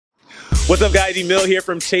What's up, guys? Emile here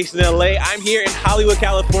from Chasing LA. I'm here in Hollywood,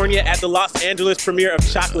 California at the Los Angeles premiere of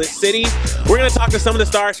Chocolate City. We're going to talk to some of the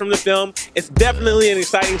stars from the film. It's definitely an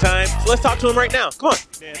exciting time, so let's talk to them right now. Come on.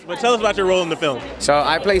 But tell us about your role in the film. So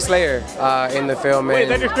I play Slayer in the film. Wait, is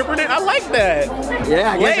that your stripper name? I like that.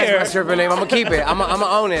 Yeah, I guess that's my stripper name. I'm going to keep it. I'm going to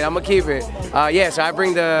own it. I'm going to keep it. Yeah, so I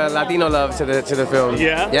bring the Latino love to the film.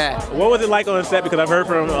 Yeah? Yeah. What was it like on set? Because I've heard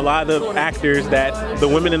from a lot of the actors that the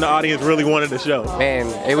women in the audience really wanted the show. Man,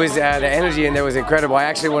 it was the energy in there was incredible. I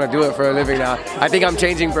actually want to do it for a living now. I think I'm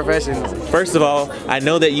changing professions. First of all, I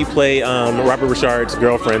know that you play Robert Ri'chard's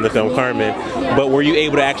girlfriend in the film Carmen, but were you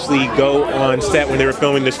able to actually go on set when they were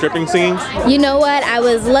filming the stripping scenes? You know what? I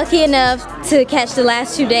was lucky enough to catch the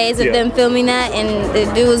last 2 days of them filming that, and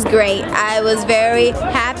it was great. I was very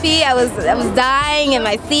happy. I was dying in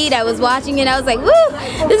my seat. I was watching it. I was like,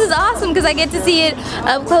 woo, this is awesome because I get to see it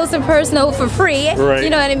up close and personal for free. Right. You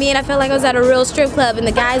know what I mean? I felt like I was at a real strip club, and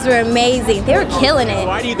the guys were amazing. They were killing it.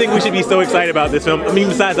 Why do you think we should be so excited about this film? I mean,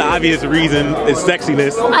 besides the obvious reason, is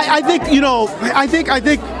sexiness. I think, you know, I think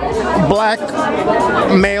black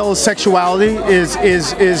male sexuality is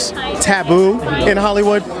taboo in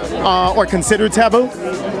Hollywood, or considered taboo.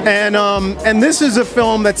 And this is a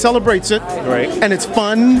film that celebrates it, right? And it's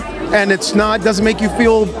fun, and it's not doesn't make you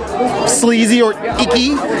feel sleazy or icky.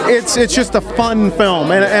 It's just a fun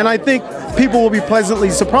film, and I think people will be pleasantly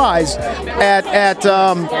surprised at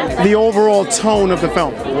the overall tone of the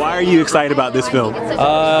film. Why are you excited about this film?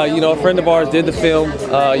 You know, a friend of ours did the film.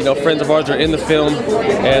 You know, friends of ours are in the film,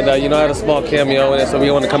 and you know, I had a small cameo in it, so we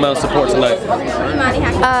want to come out and support tonight.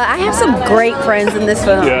 I have some great friends in this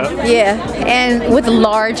film. Yeah, and with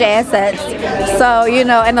large assets, so you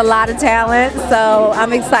know, and a lot of talent. So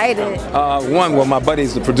I'm excited. Well, my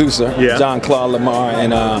buddy's the producer, yeah. John Claude Lamar,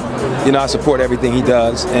 and you know, I support everything he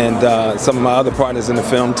does, and some of my other partners in the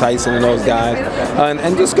film, Tyson and those guys,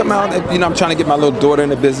 and just come out. You know, I'm trying to get my little daughter in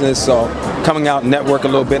the business, so coming out, network a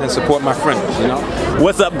little bit, and support my friends. You know.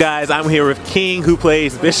 What's up, guys? I'm here with King, who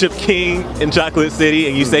plays Bishop King in Chocolate City,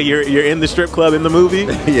 and you say you're in the strip club in the movie.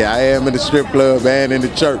 Yeah, I am in the strip club and in the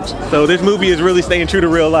church. So this movie is really staying true to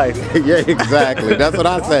real life. Yeah, exactly. That's what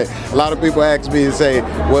I say. A lot of people ask me and say,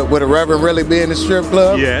 would a reverend really be in the strip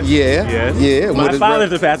club? Yes. Yeah. Yes. Yeah. My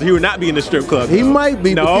father's a pastor. He would not be in the strip club. He might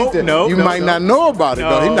be. No, no. You might not know about it,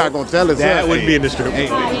 though. He's not going to tell us that. Wouldn't be in the strip club.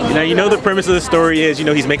 Now, you know the premise of the story is, you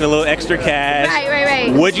know, he's making a little extra cash.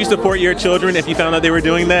 Right. Would you support your children if you found out they were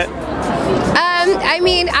doing that? I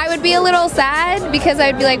mean, I would be a little sad because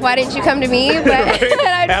I'd be like, why didn't you come to me? But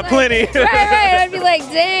right. Have plenty. Right. I'd be like,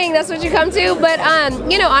 dang, that's what you come to. But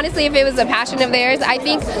you know, honestly, if it was a passion of theirs, I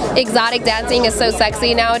think exotic dancing is so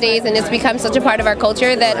sexy nowadays, and it's become such a part of our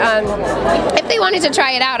culture that if they wanted to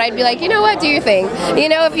try it out, I'd be like, you know what, do your thing. You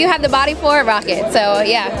know, if you have the body for it, rock it. So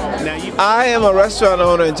yeah. I am a restaurant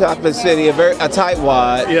owner in Chocolate City, a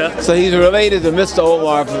tightwad. Yeah. So he's related to Mr.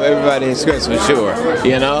 Omar from Everybody in Skirts for sure.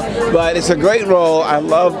 You know, but it's a great role. I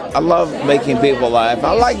love making people laugh.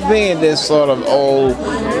 I like being this sort of old,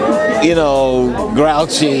 you know,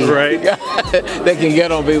 grouchy right. that can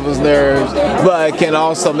get on people's nerves, but can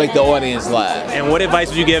also make the audience laugh. And what advice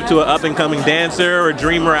would you give to an up-and-coming dancer or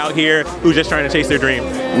dreamer out here who's just trying to chase their dream?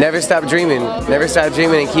 Never stop dreaming. Never stop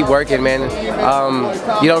dreaming and keep working, man.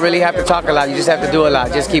 You don't really have to talk a lot. You just have to do a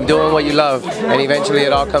lot. Just keep doing what you love, and eventually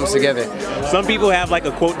it all comes together. Some people have like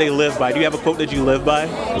a quote they live by. Do you have a quote that you live by?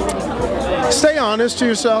 Stay honest to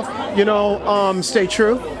yourself. You know, stay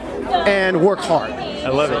true, and work hard. I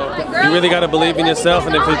love it. You really got to believe in yourself,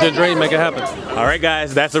 and if it's your dream, make it happen. All right,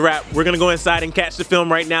 guys, that's a wrap. We're going to go inside and catch the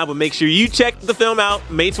film right now, but make sure you check the film out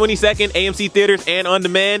May 22nd, AMC Theaters and on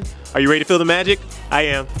demand. Are you ready to feel the magic? I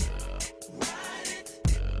am.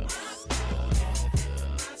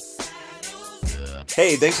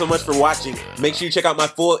 Hey, thanks so much for watching. Make sure you check out my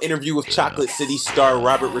full interview with Chocolate City star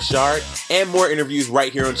Robert Ri'chard and more interviews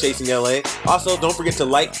right here on Chasing LA. Also, don't forget to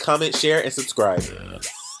like, comment, share, and subscribe.